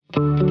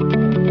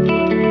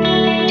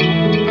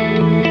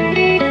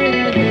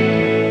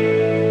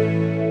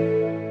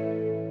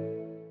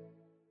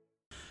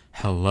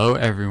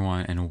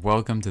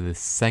welcome to the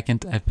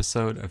second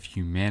episode of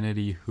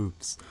Humanity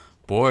Hoops.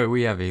 Boy,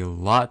 we have a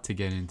lot to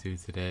get into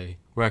today.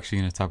 We're actually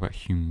going to talk about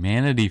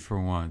humanity for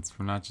once.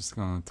 We're not just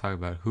going to talk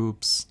about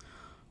hoops,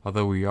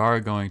 although we are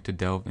going to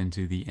delve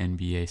into the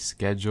NBA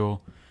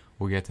schedule.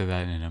 We'll get to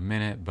that in a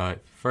minute,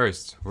 but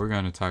first, we're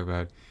going to talk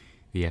about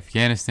the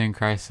Afghanistan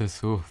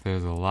crisis. Ooh,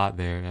 there's a lot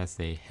there.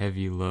 That's a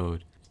heavy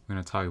load. We're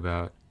going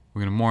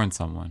to mourn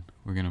someone.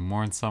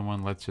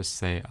 Let's just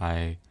say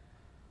I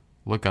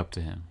look up to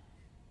him.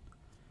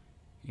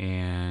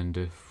 And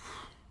I'm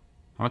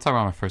going to talk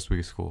about my first week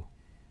of school,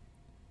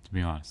 to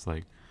be honest.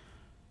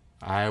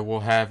 I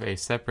will have a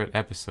separate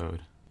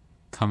episode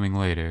coming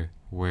later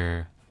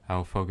where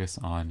I'll focus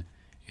on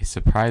a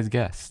surprise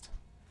guest.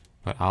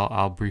 But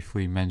I'll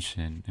briefly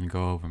mention and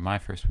go over my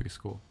first week of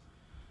school.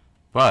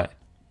 But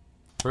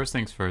first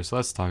things first,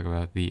 let's talk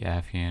about the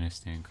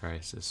Afghanistan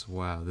crisis.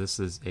 Wow, this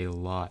is a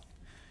lot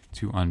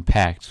to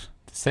unpack,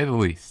 to say the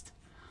least.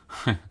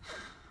 Joe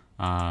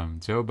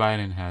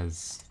Biden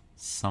has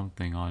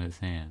something on his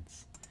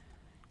hands,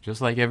 just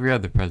like every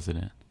other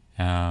president.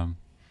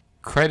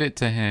 Credit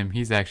to him,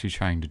 he's actually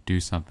trying to do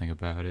something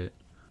about it.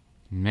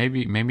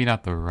 Maybe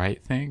not the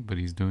right thing, but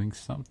he's doing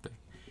something.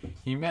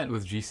 He met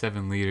with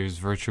G7 leaders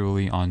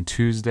virtually on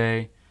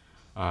Tuesday.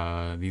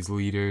 These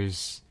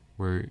leaders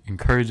were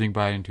encouraging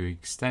Biden to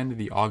extend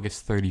the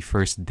August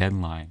 31st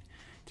deadline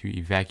to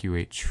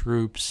evacuate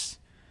troops,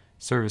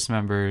 service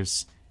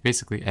members,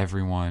 basically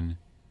everyone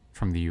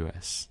from the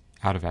U.S.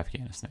 out of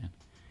Afghanistan.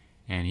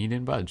 And he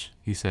didn't budge.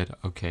 He said,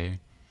 okay,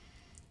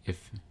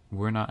 if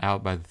we're not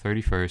out by the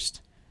 31st,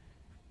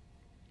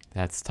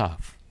 that's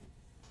tough.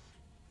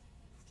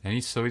 And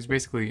he's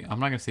basically,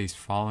 I'm not going to say he's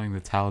following the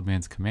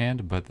Taliban's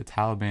command, but the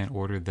Taliban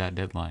ordered that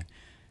deadline.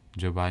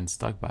 Joe Biden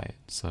stuck by it.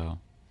 So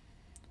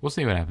we'll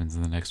see what happens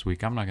in the next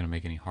week. I'm not going to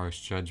make any harsh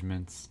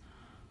judgments.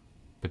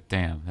 But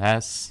damn,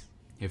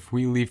 if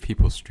we leave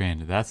people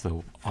stranded, that's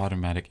an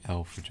automatic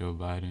L for Joe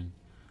Biden.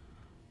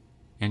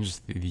 And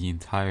just the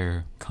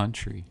entire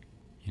country.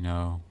 You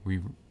know,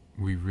 we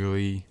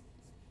really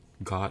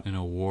got in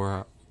a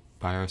war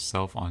by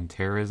ourselves on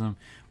terrorism.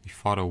 We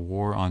fought a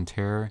war on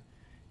terror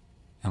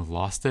and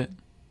lost it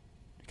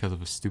because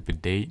of a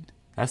stupid date.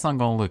 That's not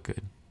going to look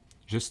good.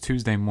 Just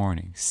Tuesday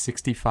morning,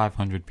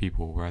 6,500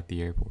 people were at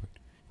the airport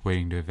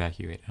waiting to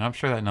evacuate. And I'm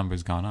sure that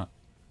number's gone up.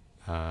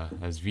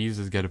 As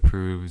visas get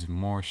approved,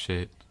 more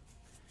shit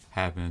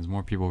happens.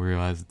 More people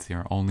realize it's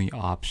their only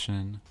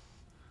option.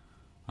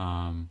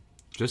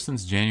 Just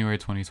since January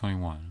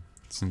 2021,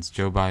 since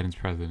Joe Biden's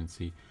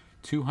presidency,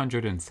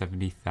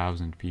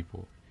 270,000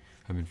 people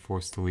have been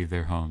forced to leave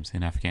their homes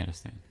in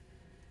Afghanistan.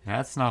 And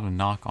that's not a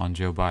knock on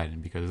Joe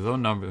Biden, because those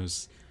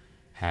numbers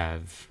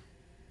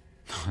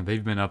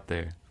they've been up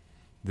there.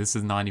 This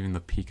is not even the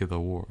peak of the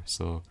war,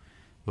 so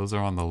those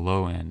are on the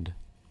low end.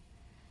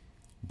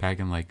 Back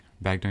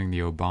during the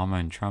Obama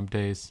and Trump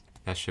days,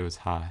 that shit was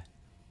high.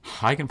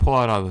 I can pull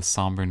out all the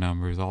somber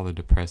numbers, all the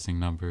depressing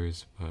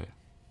numbers, but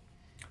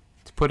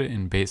to put it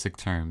in basic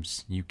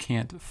terms, you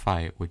can't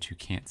fight what you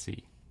can't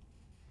see.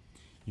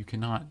 You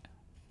cannot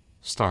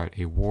start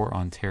a war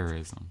on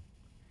terrorism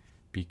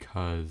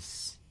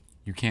because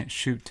you can't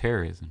shoot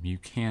terrorism.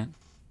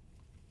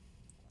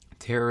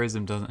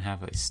 Terrorism doesn't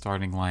have a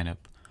starting lineup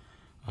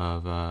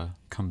of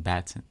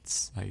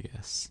combatants, I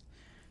guess,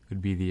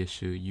 would be the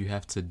issue. You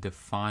have to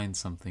define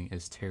something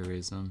as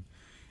terrorism.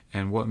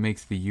 And what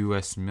makes the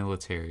U.S.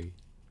 military...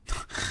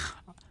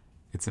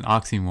 It's an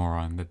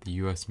oxymoron that the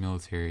U.S.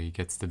 military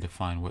gets to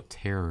define what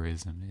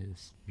terrorism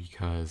is,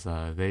 because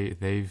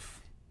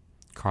they've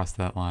crossed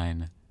that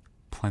line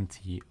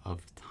plenty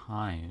of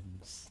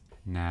times.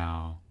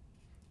 Now,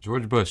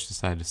 George Bush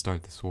decided to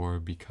start this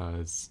war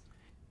because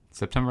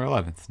September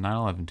 11th,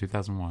 9/11,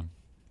 2001.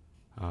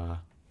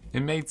 It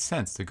made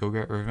sense to go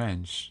get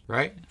revenge,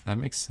 right? That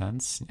makes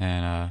sense.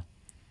 And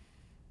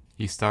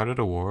he started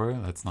a war.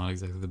 That's not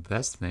exactly the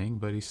best thing,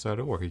 but he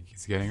started a war.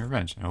 He's getting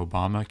revenge. And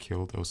Obama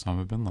killed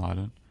Osama bin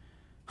Laden.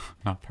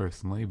 Not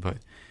personally, but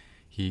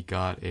he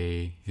got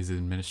his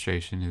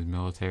administration, his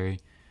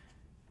military,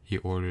 he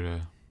ordered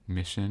a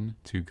mission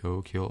to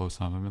go kill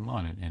Osama bin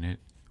Laden, and it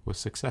was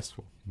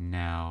successful.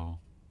 Now,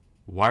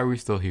 why are we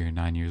still here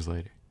 9 years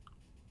later?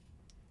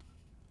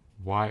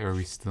 Why are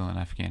we still in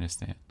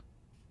Afghanistan?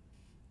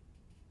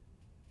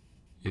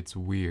 It's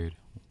weird.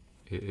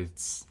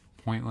 It's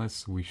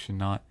pointless. We should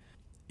not...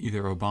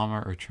 Either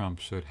Obama or Trump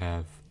should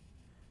have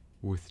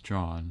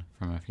withdrawn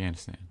from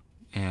Afghanistan.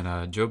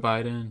 And Joe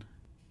Biden,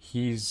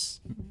 he's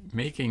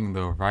making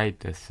the right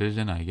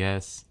decision, I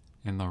guess,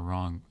 in the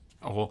wrong...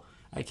 Well,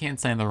 I can't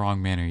say in the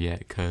wrong manner yet,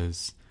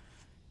 because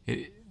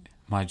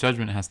my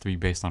judgment has to be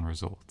based on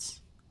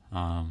results.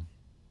 I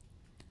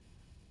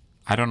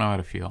don't know how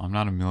to feel. I'm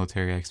not a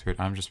military expert.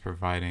 I'm just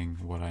providing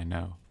what I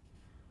know.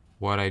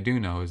 What I do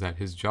know is that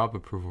his job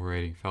approval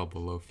rating fell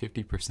below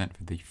 50%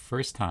 for the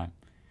first time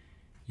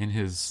in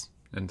his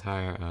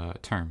entire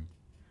term,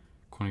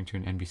 according to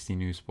an NBC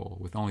News poll,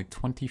 with only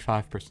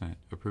 25%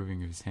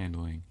 approving of his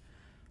handling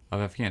of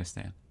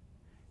Afghanistan.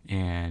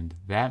 And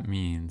that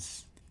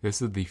means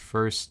this is the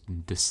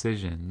first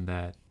decision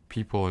that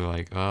people are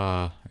like,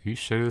 are you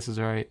sure this is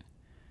right?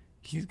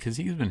 Because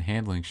he's been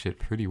handling shit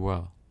pretty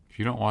well. If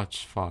you don't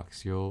watch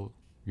Fox, you'll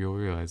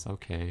realize,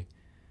 okay,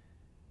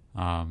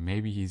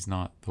 maybe he's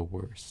not the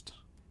worst.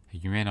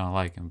 You may not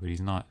like him, but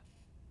he's not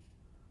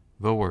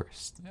the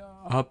worst.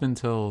 Up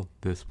until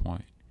this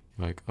point,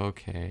 you're like,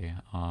 okay,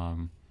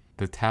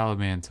 the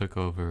Taliban took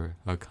over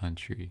a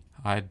country.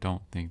 I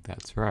don't think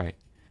that's right.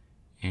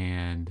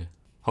 And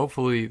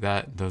hopefully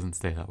that doesn't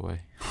stay that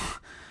way.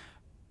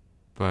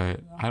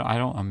 But I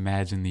don't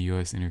imagine the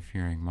U.S.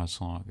 interfering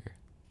much longer,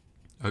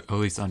 at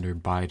least under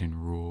Biden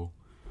rule,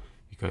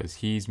 because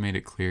he's made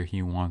it clear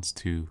he wants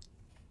to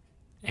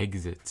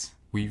exit.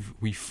 We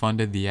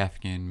funded the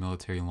Afghan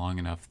military long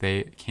enough.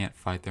 They can't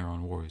fight their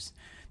own wars.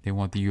 They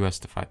want the U.S.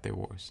 to fight their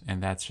wars,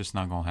 and that's just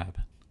not going to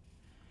happen.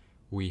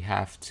 We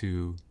have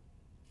to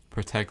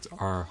protect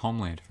our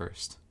homeland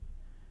first,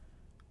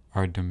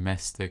 our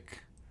domestic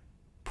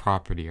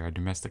property, our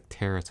domestic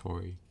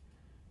territory.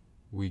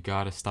 We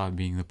gotta stop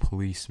being the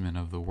policemen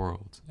of the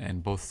world,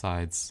 and both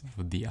sides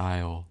of the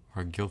aisle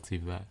are guilty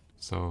of that.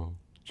 So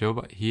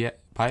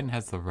Biden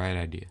has the right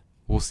idea.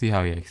 We'll see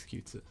how he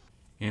executes it.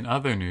 In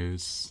other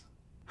news,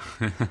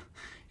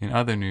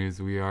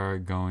 we are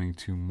going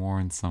to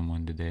mourn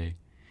someone today.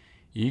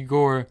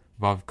 Igor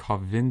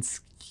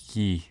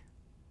Vavkovinsky.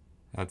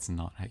 That's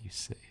not how you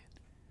say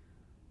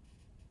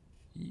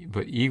it.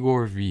 But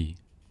Igor V.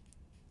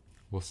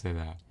 We'll say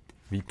that.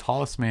 The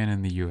tallest man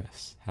in the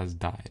U.S. has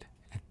died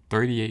at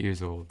 38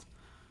 years old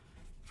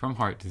from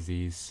heart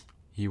disease.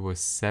 He was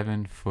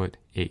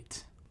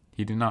 7'8".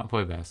 He did not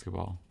play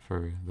basketball,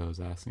 for those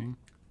asking.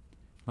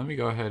 Let me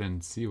go ahead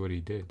and see what he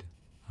did.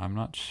 I'm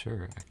not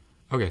sure.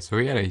 Okay, so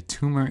he had a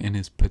tumor in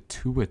his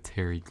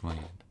pituitary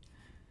gland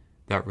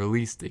that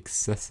released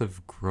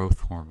excessive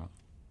growth hormone.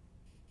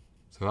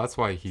 So that's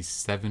why he's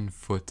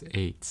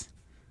 7'8".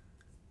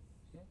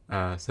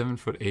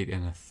 7'8"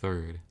 and a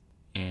third.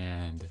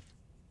 And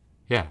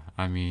yeah,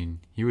 I mean,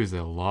 he was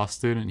a law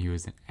student. He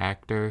was an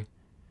actor.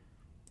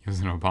 He was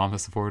an Obama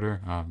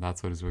supporter.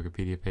 That's what his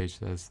Wikipedia page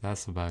says.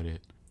 That's about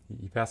it.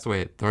 He passed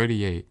away at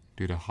 38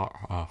 due to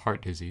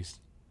heart disease.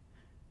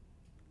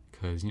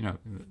 Because,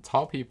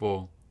 tall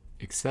people,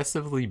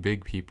 excessively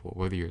big people,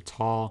 whether you're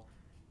tall,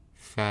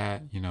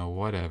 fat,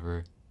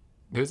 whatever,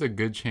 there's a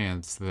good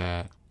chance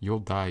that you'll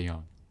die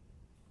young.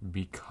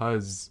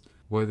 Because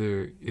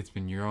whether it's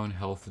been your own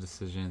health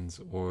decisions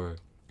or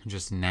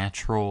just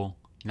natural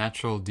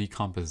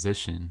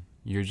decomposition,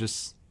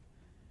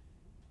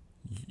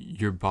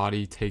 your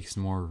body takes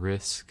more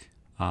risk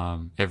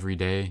every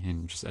day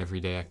in just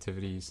everyday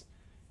activities,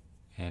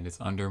 and it's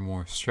under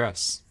more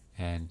stress.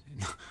 And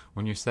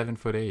when you're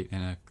 7'8"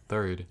 and a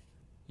third,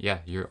 yeah,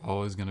 you're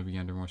always gonna be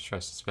under more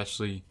stress,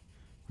 especially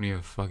when you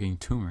have a fucking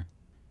tumor.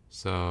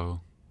 So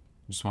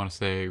just want to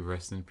say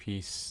rest in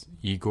peace,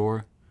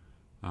 Igor.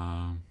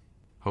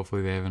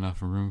 Hopefully they have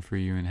enough room for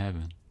you in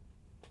heaven.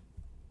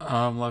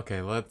 Okay,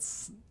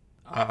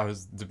 I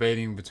was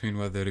debating between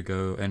whether to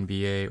go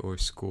NBA or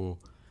school.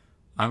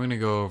 I'm going to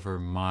go over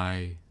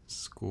my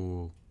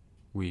school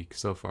week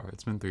so far.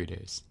 It's been 3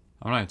 days.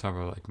 I'm not even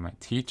talking about my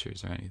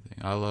teachers or anything.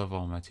 I love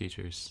all my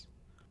teachers.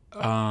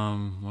 What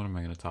am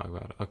I going to talk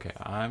about? Okay,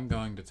 I'm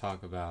going to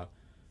talk about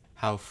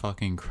how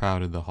fucking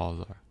crowded the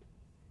halls are.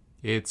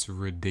 It's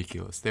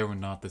ridiculous. There were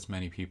not this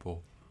many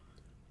people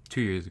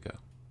 2 years ago.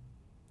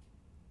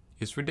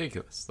 It's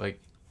ridiculous.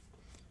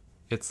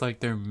 It's like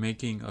they're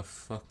making a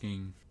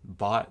fucking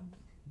bot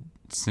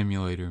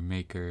simulator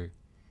maker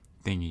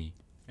thingy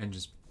and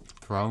just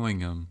throwing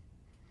them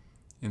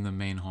in the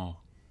main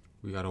hall.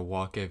 We gotta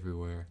walk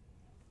everywhere.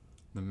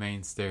 The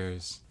main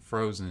stairs,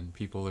 frozen.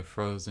 People are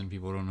frozen.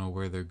 People don't know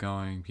where they're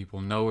going. People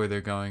know where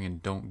they're going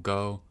and don't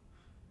go.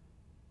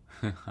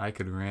 I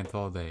could rant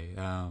all day.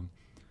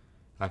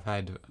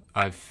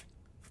 I've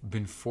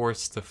been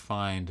forced to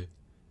find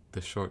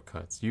the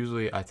shortcuts.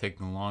 Usually I take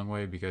the long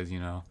way because,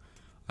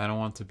 I don't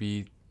want to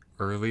be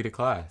early to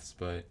class,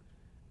 but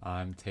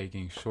I'm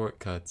taking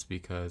shortcuts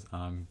because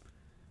I'm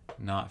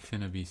not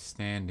finna be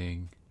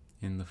standing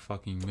in the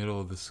fucking middle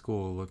of the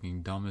school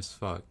looking dumb as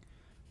fuck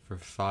for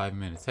 5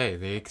 minutes. Hey,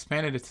 they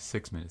expanded it to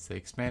 6 minutes. They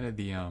expanded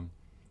the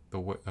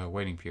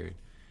waiting period.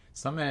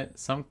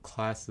 Some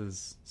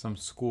classes, some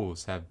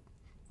schools have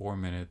 4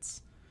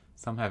 minutes.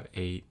 Some have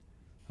 8.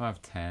 Some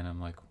have 10.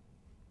 I'm like,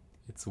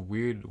 it's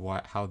weird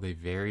how they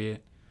vary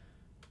it.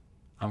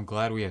 I'm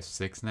glad we have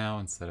 6 now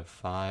instead of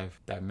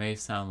 5. That may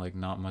sound like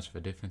not much of a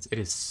difference. It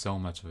is so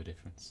much of a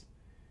difference.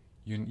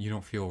 You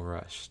don't feel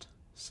rushed.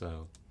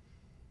 So,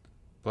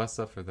 blessed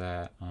up for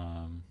that.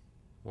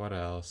 What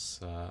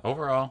else?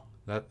 Overall,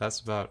 that's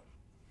about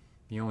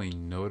the only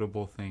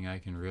notable thing I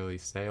can really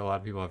say. A lot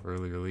of people have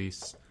early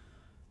release.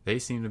 They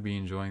seem to be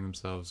enjoying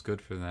themselves.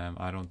 Good for them.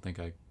 I don't think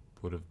I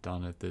would have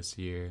done it this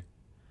year.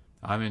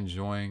 I'm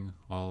enjoying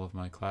all of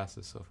my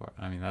classes so far.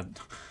 I mean,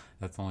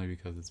 that's only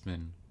because it's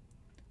been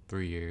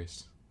 3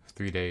 years.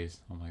 3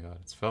 days. Oh my god,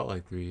 it's felt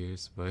like 3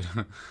 years, but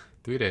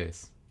 3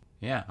 days.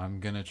 Yeah, I'm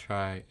gonna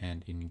try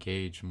and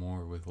engage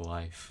more with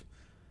life.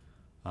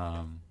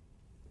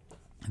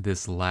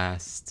 this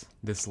last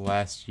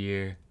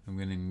year, I'm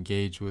going to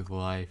engage with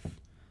life,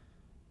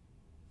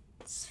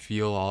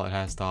 feel all it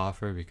has to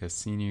offer, because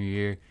senior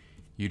year,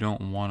 you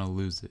don't want to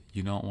lose it.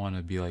 You don't want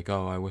to be like,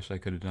 oh, I wish I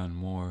could have done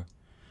more.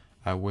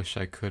 I wish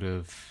I could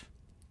have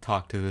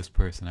talked to this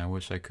person. I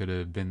wish I could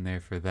have been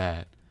there for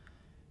that.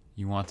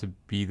 You want to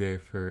be there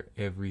for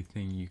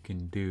everything you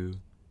can do.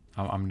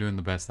 I'm doing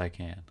the best I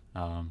can.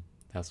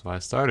 That's why I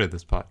started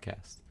this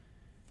podcast,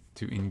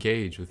 to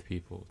engage with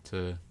people,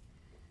 to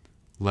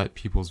let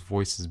people's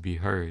voices be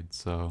heard.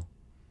 So,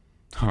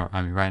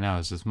 right now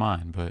it's just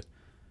mine, but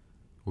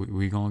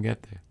we gonna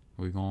get there.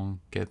 We gonna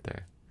get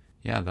there.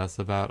 Yeah, that's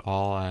about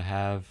all I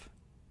have.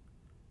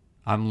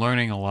 I'm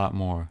learning a lot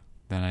more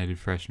than I did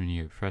freshman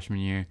year. Freshman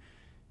year,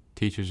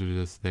 teachers were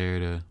just there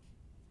to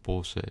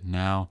bullshit.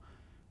 Now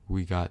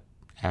we got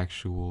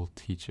actual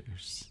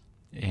teachers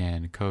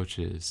and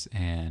coaches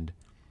and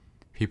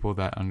people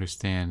that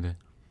understand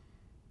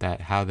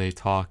that how they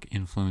talk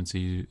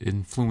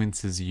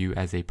influences you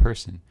as a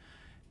person,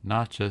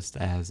 not just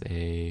as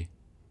a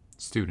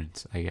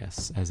student, I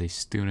guess. As a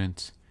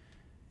student,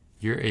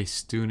 you're a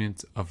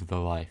student of the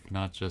life,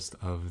 not just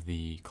of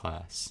the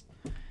class.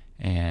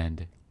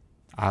 And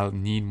I'll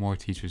need more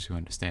teachers who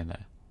understand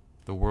that.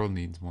 The world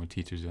needs more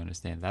teachers who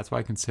understand. That's why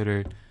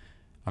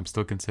I'm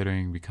still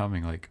considering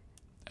becoming like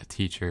a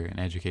teacher, an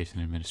education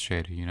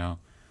administrator,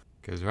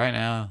 because right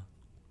now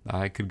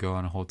I could go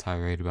on a whole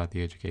tirade about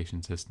the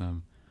education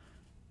system,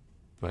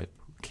 but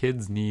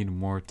kids need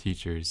more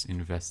teachers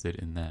invested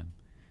in them.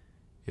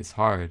 It's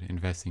hard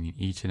investing in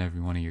each and every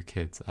one of your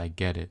kids. I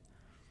get it,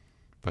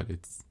 but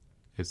it's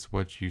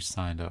what you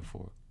signed up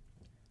for.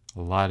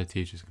 A lot of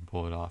teachers can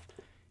pull it off.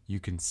 You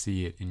can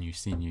see it in your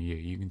senior year.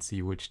 You can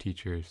see which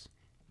teachers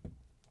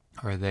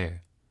are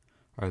there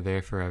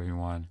for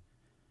everyone,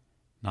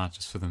 not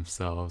just for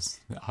themselves.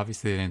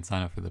 Obviously, they didn't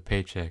sign up for the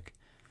paycheck,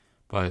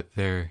 but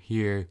they're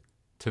here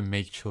to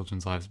make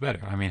children's lives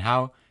better. I mean,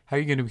 how are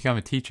you going to become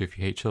a teacher if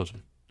you hate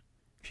children?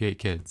 If you hate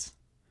kids?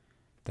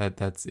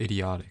 That's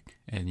idiotic.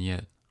 And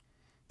yet,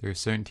 there are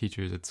certain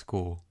teachers at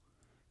school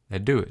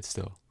that do it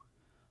still.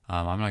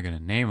 I'm not going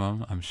to name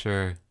them. I'm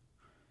sure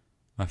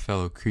my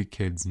fellow Creek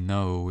kids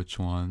know which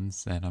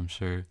ones, and I'm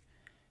sure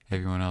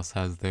everyone else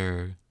has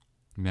their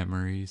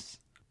memories.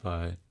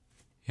 But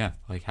yeah,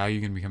 like, how are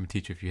you going to become a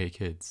teacher if you hate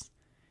kids?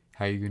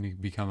 How are you going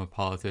to become a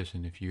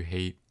politician if you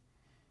hate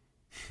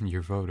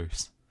your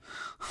voters?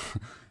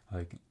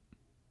 Like,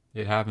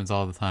 it happens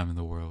all the time in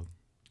the world.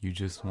 You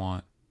just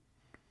want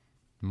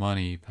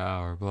money,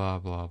 power, blah,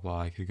 blah,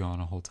 blah. I could go on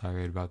a whole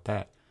tirade about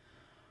that,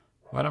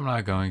 but I'm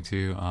not going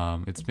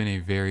to. It's been a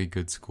very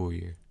good school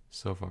year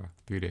so far,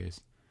 3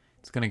 days.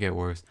 It's going to get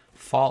worse.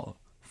 Fall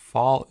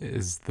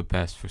is the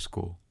best for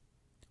school.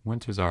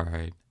 Winter's all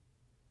right,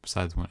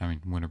 besides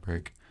winter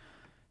break.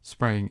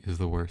 Spring is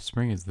the worst.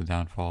 Spring is the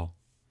downfall.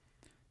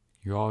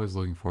 You're always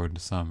looking forward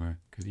to summer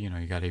because, you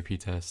got AP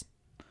tests.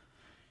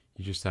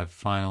 You just have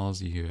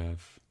finals.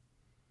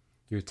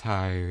 You're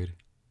tired.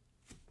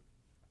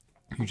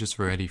 You're just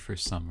ready for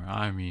summer.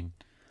 I mean,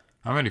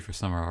 I'm ready for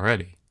summer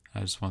already.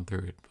 I just went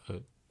through it.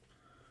 But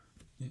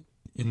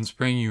in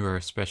spring, you are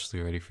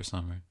especially ready for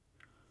summer.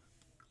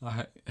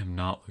 I am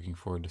not looking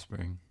forward to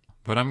spring.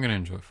 But I'm going to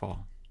enjoy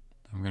fall.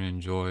 I'm going to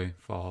enjoy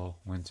fall,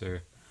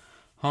 winter,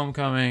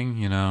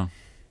 homecoming,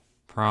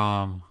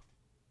 prom.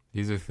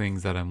 These are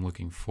things that I'm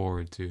looking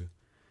forward to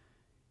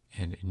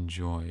and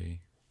enjoy.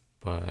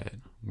 But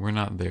we're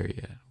not there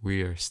yet.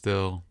 We are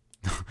still...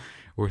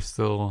 We're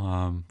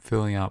still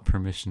filling out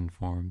permission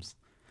forms.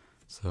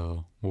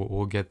 So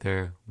we'll get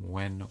there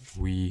when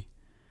we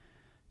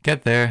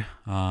get there.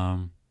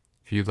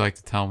 If you'd like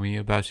to tell me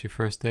about your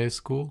first day of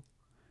school,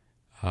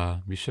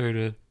 be sure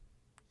to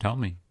tell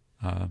me.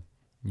 The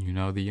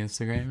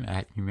Instagram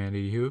at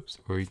HumanityHoops,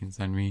 or you can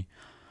send me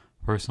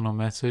a personal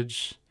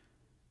message.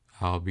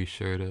 I'll be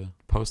sure to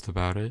post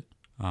about it.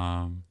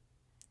 But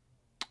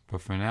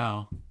for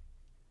now,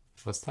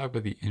 let's talk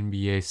about the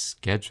NBA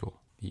schedule.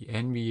 The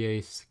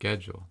NBA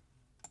schedule.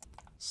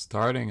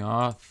 Starting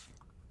off,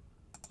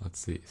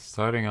 it's a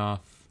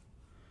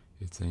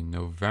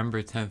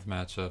November 10th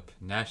matchup,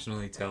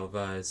 nationally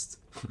televised.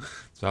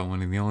 It's about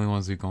one of the only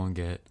ones we're going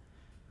to get,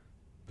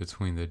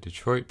 between the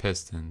Detroit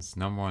Pistons,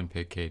 number 1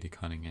 pick Katie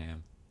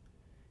Cunningham,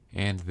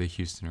 and the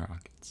Houston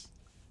Rockets.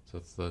 So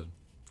it's the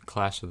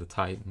clash of the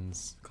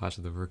Titans, clash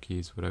of the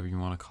rookies, whatever you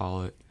want to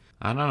call it.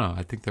 I don't know.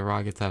 I think the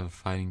Rockets have a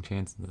fighting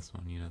chance in this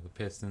one. The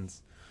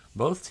Pistons...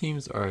 Both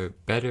teams are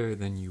better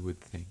than you would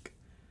think.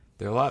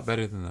 They're a lot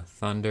better than the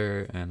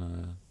Thunder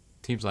and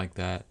teams like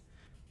that,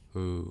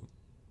 who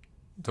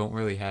don't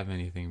really have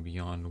anything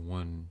beyond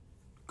one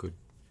good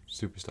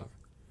superstar.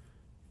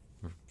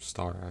 Or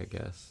star, I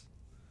guess.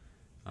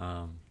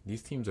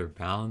 These teams are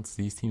balanced.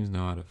 These teams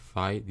know how to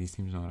fight. These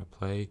teams know how to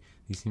play.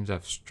 These teams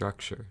have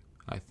structure,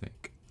 I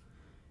think.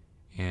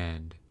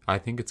 And I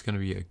think it's going to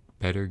be a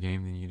better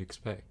game than you'd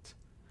expect.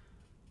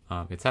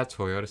 It's at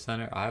Toyota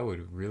Center. I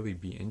would really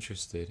be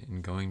interested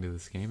in going to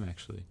this game,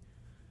 actually.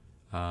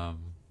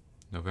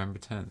 November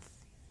 10th,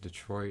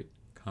 Detroit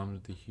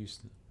comes to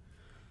Houston.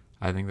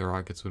 I think the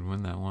Rockets would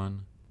win that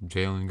one.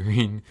 Jalen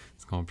Green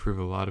is going to prove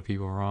a lot of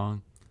people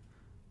wrong.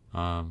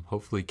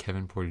 Hopefully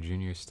Kevin Porter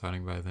Jr. is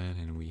starting by then,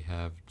 and we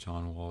have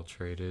John Wall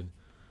traded.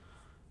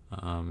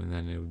 And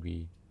then it would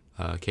be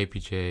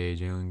KPJ,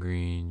 Jalen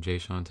Green,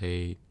 Jayshawn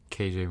Tate,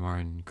 KJ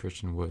Martin,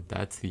 Christian Wood.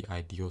 That's the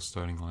ideal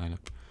starting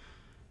lineup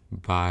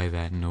by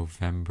that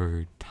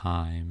November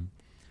time.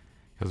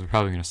 Because we're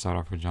probably going to start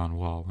off with John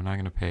Wall. We're not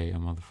going to pay a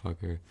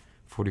motherfucker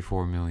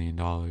 $44 million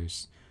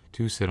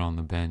to sit on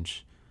the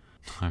bench.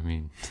 I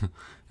mean,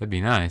 that'd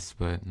be nice,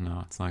 but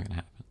no, it's not going to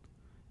happen.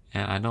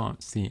 And I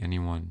don't see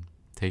anyone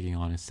taking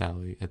on his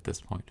salary at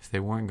this point. If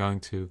they weren't going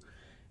to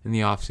in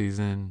the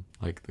offseason,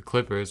 like the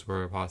Clippers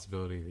were a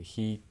possibility, the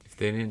Heat, if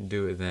they didn't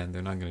do it then,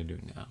 they're not going to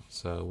do it now.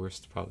 So we're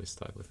probably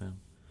stuck with him.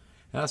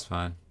 And that's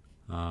fine.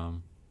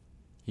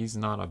 He's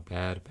not a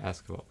bad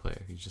basketball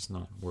player. He's just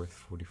not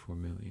worth $44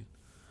 million.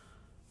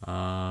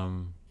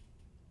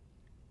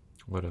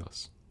 What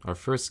else? Our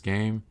first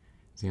game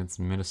is against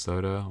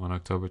Minnesota on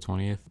October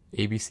 20th.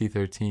 ABC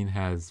 13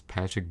 has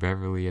Patrick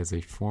Beverley as a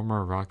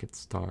former Rocket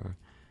star.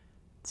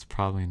 It's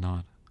probably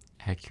not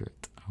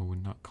accurate. I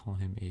would not call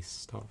him a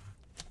star.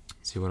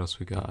 Let's see what else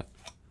we got.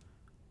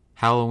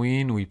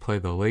 Halloween, we play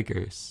the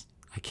Lakers.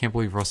 I can't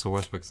believe Russell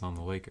Westbrook's on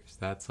the Lakers.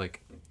 That's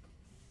like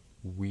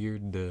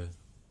weird.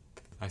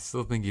 I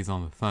still think he's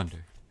on the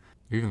Thunder.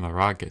 Even the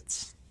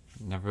Rockets.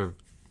 Never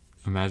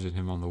imagined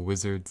him on the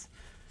Wizards.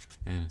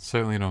 And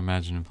certainly don't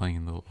imagine him playing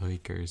in the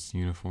Lakers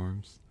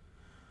uniforms.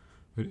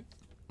 But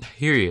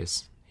here he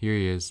is. Here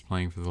he is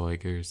playing for the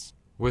Lakers.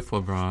 With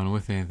LeBron,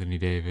 with Anthony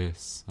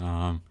Davis.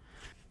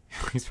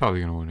 He's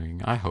probably going to win a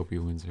ring. I hope he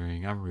wins a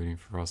ring. I'm rooting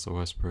for Russell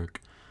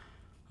Westbrook.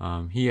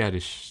 He had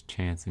his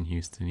chance in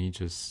Houston. He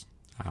just,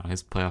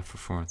 his playoff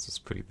performance was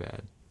pretty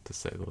bad, to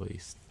say the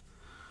least.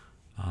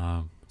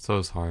 So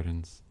was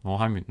Harden's. Well,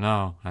 I mean,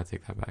 no, I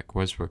take that back.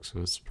 Westbrook's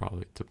was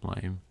probably to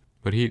blame.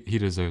 But he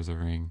deserves a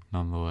ring,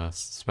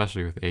 nonetheless,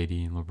 especially with AD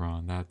and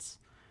LeBron.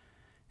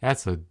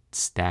 That's a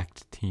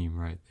stacked team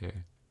right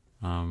there.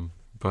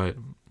 But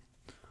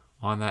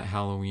on that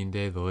Halloween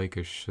day, the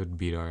Lakers should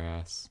beat our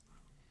ass.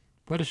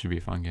 But it should be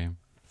a fun game.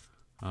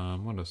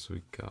 What else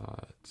we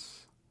got?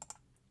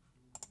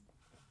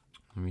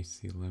 Let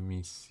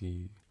me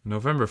see.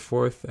 November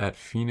 4th at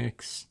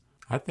Phoenix.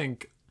 I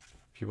think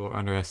people are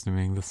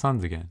underestimating the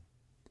Suns again.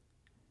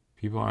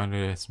 People are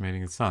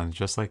underestimating the Suns,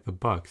 just like the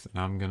Bucks.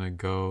 And I'm going to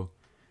go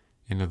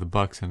into the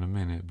Bucks in a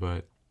minute.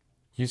 But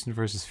Houston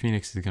versus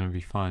Phoenix is going to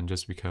be fun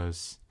just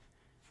because,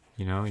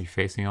 you're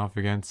facing off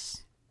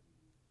against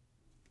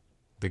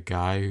the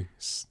guys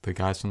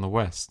from the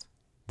West.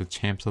 The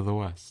champs of the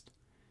West.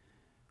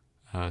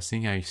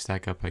 Seeing how you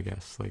stack up, I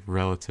guess, like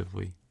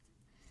relatively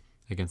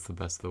against the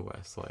best of the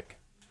West. Like,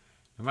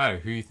 no matter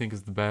who you think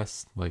is the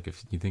best, like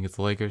if you think it's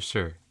the Lakers,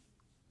 sure,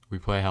 we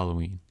play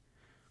Halloween.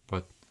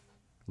 But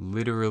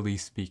literally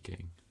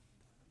speaking,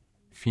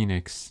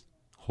 Phoenix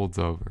holds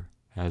over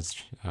as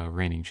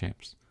reigning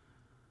champs.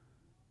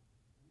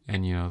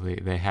 And,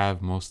 they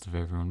have most of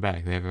everyone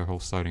back. They have their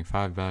whole starting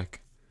five back.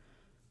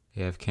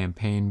 They have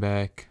Campaign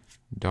back.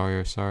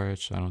 Dario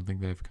Saric, I don't think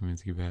they have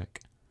Kaminsky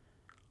back.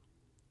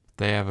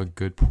 They have a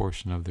good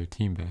portion of their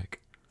team back.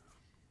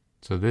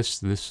 So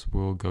this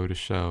will go to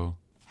show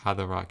how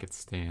the Rockets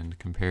stand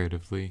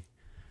comparatively.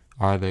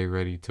 Are they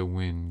ready to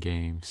win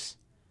games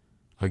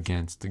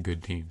against the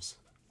good teams?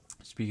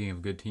 Speaking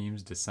of good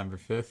teams, December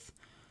 5th,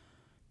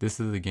 this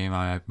is the game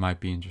I might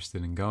be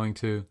interested in going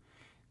to.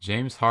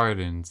 James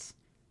Harden's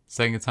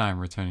second time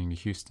returning to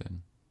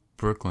Houston.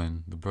 The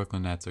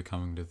Brooklyn Nets are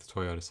coming to the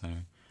Toyota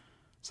Center.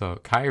 So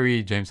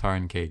Kyrie, James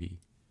Harden, KD.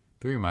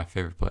 Three of my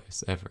favorite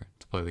players ever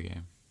to play the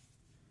game.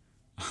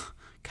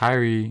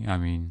 Kyrie, I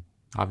mean,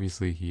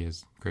 obviously he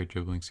has great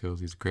dribbling skills.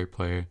 He's a great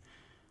player.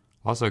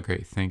 Also a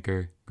great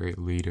thinker, great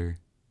leader.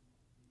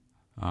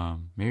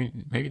 Maybe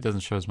it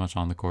doesn't show as much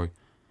on the court.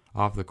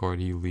 Off the court,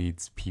 he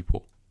leads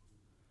people.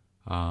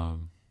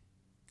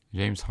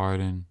 James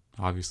Harden,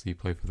 obviously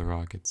played for the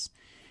Rockets.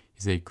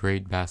 He's a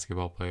great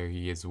basketball player.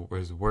 His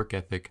work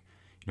ethic,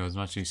 as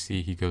much as you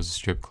see, he goes to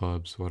strip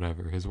clubs,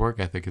 whatever. His work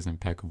ethic is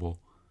impeccable.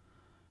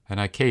 And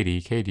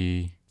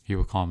KD, he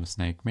will call him a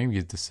snake. Maybe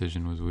his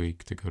decision was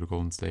weak to go to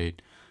Golden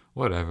State.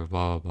 Whatever,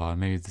 blah, blah, blah.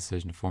 Maybe his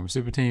decision to form a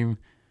super team,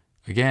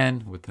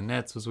 again, with the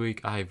Nets was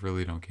weak. I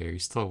really don't care.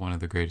 He's still one of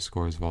the greatest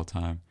scorers of all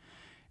time.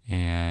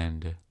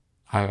 And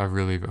I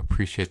really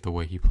appreciate the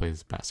way he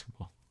plays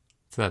basketball.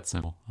 It's that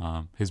simple.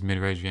 His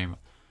mid-range game,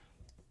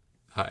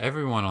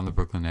 everyone on the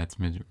Brooklyn Nets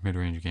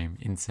mid-range game,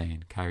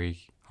 insane.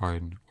 Kyrie,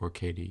 Harden, or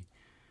KD.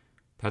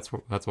 That's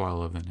why I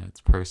love the Nets,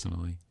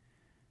 personally.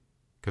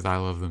 Because I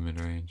love the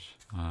mid-range.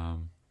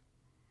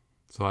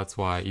 So that's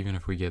why, even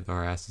if we get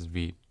our asses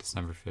beat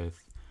December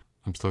 5th,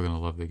 I'm still going to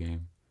love the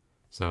game.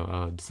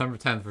 So December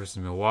 10th versus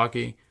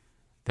Milwaukee,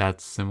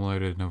 that's similar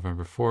to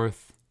November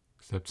 4th,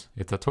 except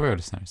it's at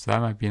Toyota Center. So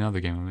that might be another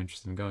game I'm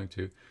interested in going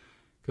to.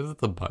 Because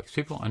it's the Bucks.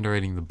 People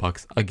underrating the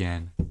Bucks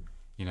again.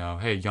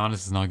 Hey,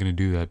 Giannis is not going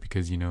to do that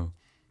because, he's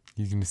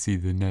going to see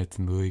the Nets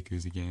and the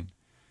Lakers again.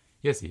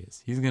 Yes, he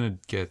is. He's going to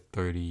get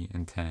 30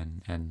 and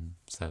 10 and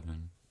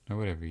 7 or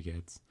whatever he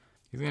gets.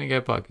 He's going to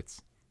get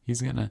buckets.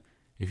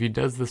 If he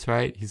does this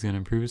right, he's going to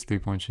improve his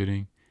three-point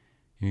shooting,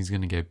 and he's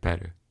going to get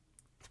better.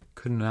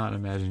 Could not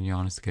imagine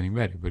Giannis getting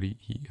better, but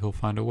he'll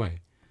find a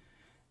way.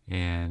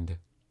 And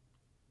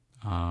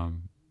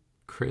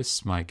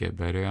Chris might get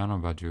better. I don't know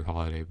about Drew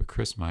Holiday, but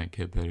Chris might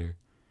get better.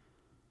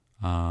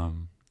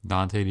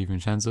 Dante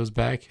DiVincenzo's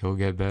back. He'll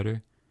get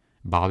better.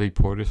 Bobby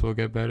Portis will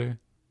get better.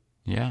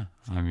 Yeah,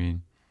 I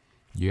mean,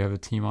 you have a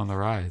team on the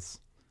rise.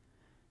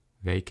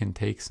 They can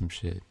take some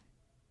shit.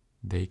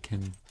 They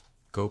can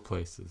go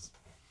places.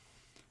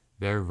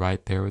 They're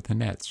right there with the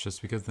Nets.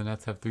 Just because the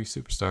Nets have 3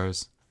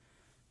 superstars,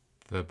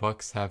 the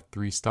Bucks have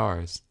 3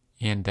 stars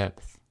and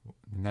depth.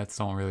 The Nets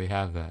don't really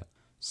have that.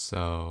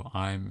 So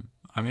I'm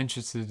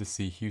interested to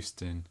see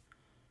Houston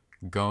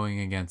going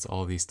against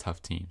all these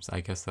tough teams.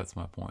 I guess that's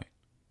my point.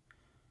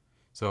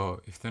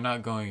 So if they're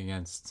not going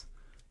against,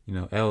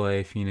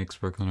 LA, Phoenix,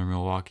 Brooklyn, or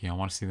Milwaukee, I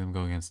want to see them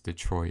go against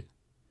Detroit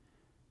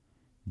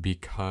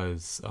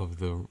because of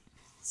the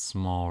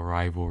small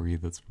rivalry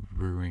that's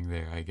brewing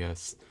there, I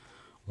guess.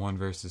 1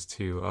 versus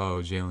 2.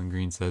 Oh, Jalen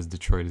Green says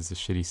Detroit is a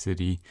shitty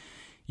city,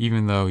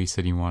 even though he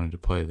said he wanted to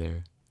play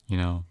there.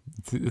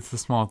 It's the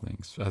small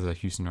things as a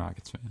Houston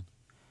Rockets fan.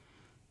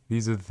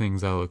 These are the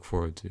things I look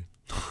forward to.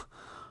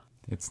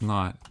 It's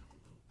not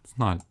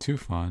too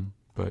fun,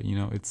 but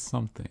it's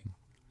something.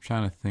 I'm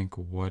trying to think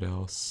what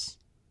else.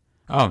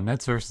 Oh,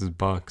 Nets versus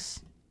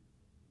Bucks.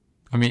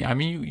 I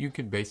mean, you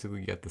could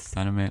basically get the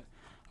sentiment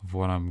of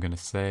what I'm gonna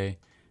say.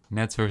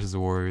 Nets versus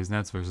Warriors,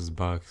 Nets versus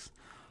Bucks,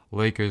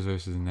 Lakers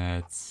versus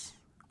Nets.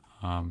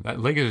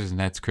 Lakers versus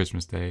Nets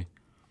Christmas Day.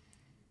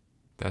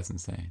 That's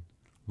insane.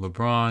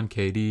 LeBron,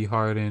 KD,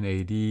 Harden,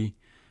 AD,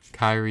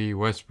 Kyrie,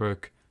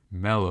 Westbrook,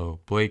 Melo,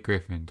 Blake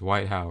Griffin,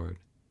 Dwight Howard,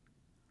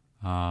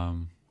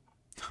 Trevor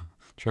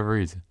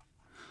Ariza.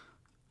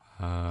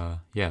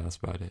 Yeah, that's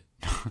about it.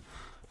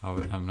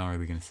 I'm not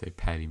really gonna say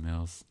Patty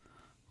Mills,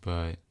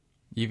 but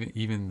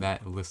even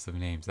that list of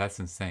names, that's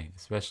insane.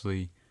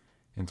 Especially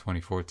in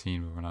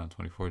 2014, but we're not in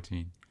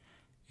 2014.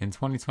 In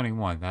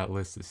 2021, that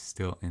list is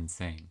still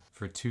insane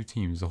for 2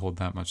 teams to hold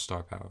that much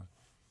star power.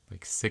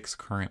 Like 6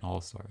 current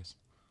All-Stars,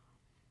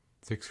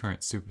 6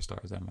 current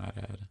superstars, I might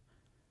add.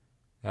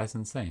 That's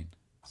insane.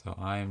 So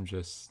I'm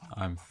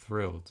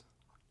thrilled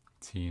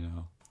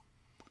to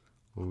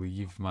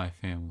leave my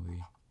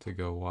family to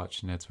go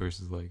watch Nets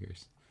versus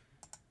Lakers.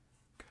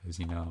 Because,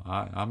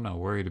 I'm not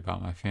worried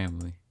about my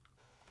family.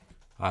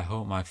 I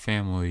hope my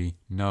family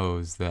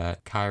knows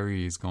that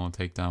Kyrie is going to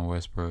take down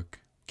Westbrook.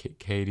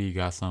 KD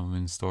got something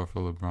in store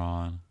for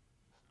LeBron.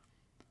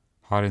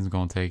 Harden's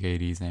going to take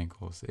AD's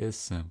ankles. It's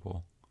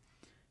simple.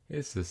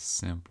 It's a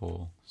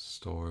simple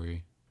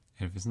story.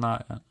 And if it's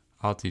not,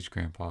 I'll teach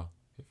Grandpa.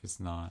 If it's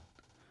not,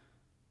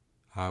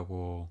 I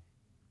will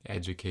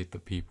educate the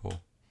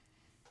people.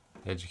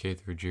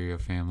 Educate the Ruggiero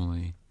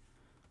family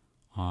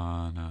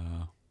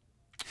on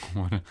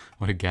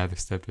what a gather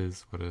step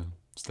is, what a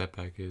step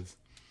back is.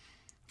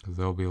 Because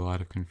there'll be a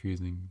lot of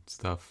confusing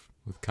stuff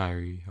with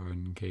Kyrie,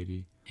 Harden, and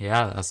KD.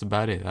 Yeah, that's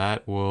about it.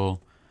 That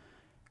will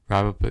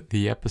wrap up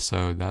the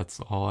episode. That's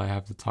all I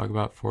have to talk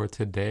about for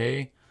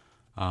today.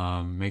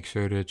 Make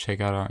sure to check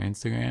out our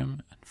Instagram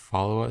and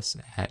follow us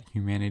at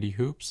Humanity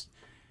Hoops.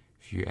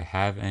 If you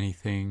have any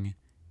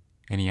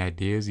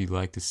ideas you'd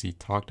like to see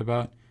talked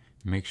about,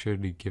 make sure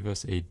to give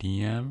us a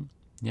DM.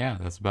 Yeah,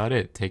 that's about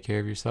it. Take care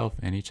of yourself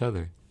and each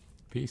other.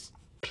 Peace.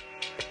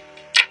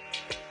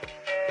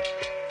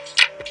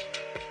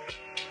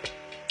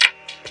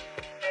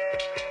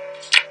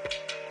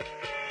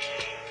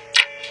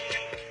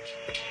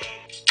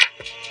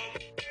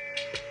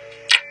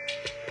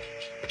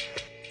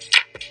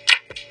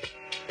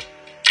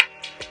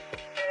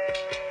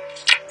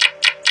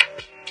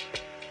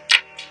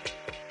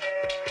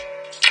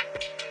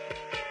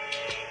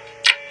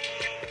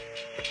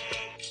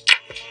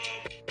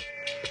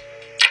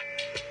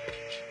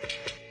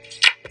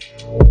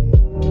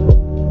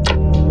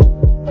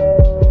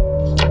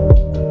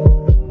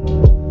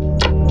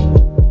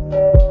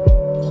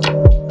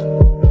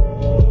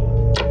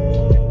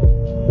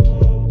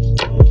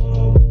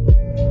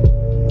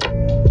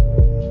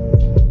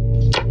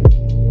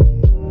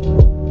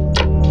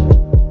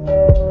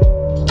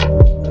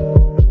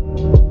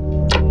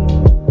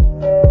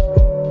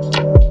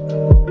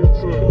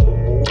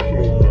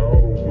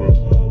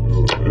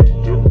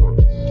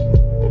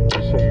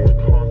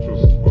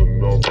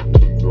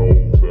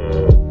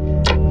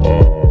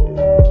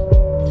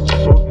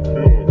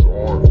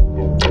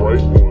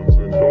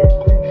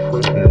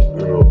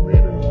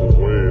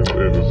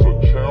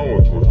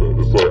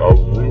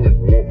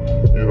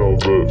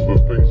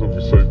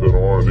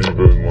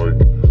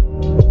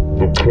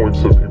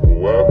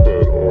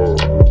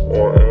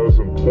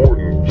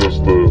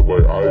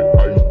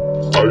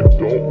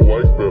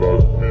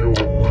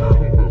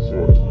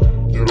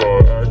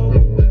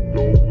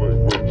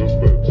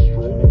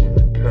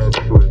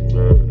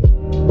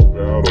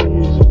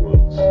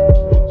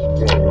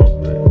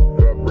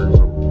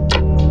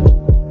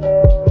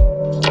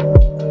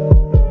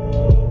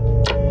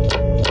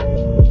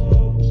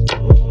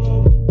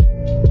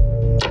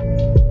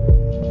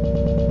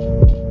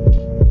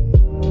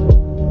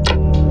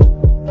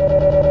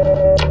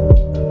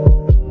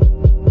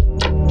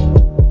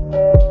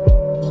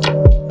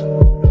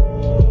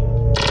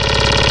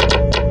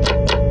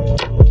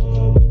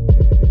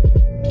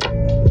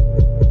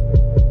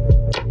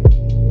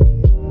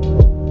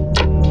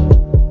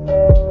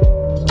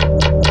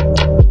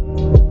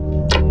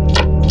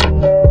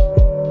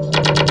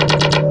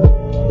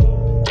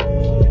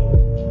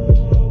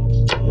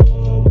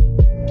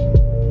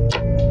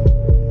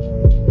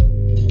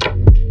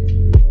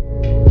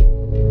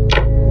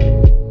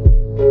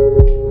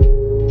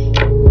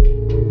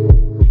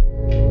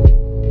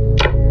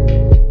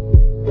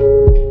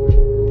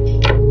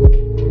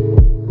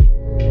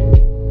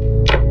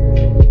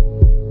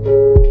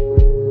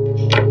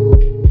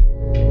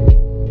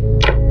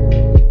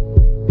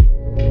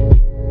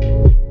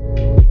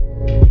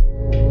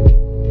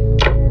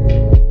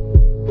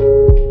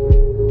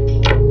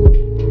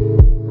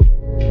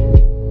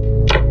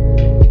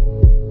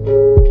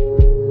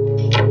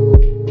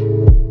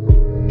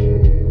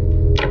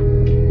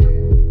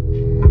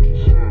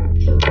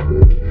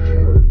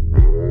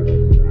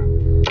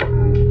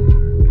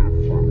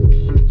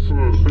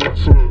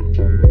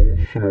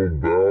 emotional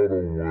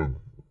battle with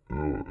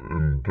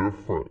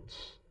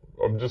indifference.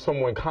 I'm just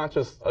someone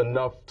conscious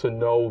enough to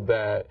know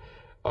that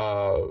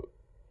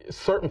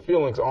certain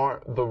feelings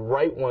aren't the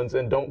right ones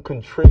and don't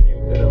contribute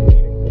in a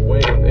meaningful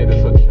way. And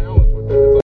it's a challenge with that.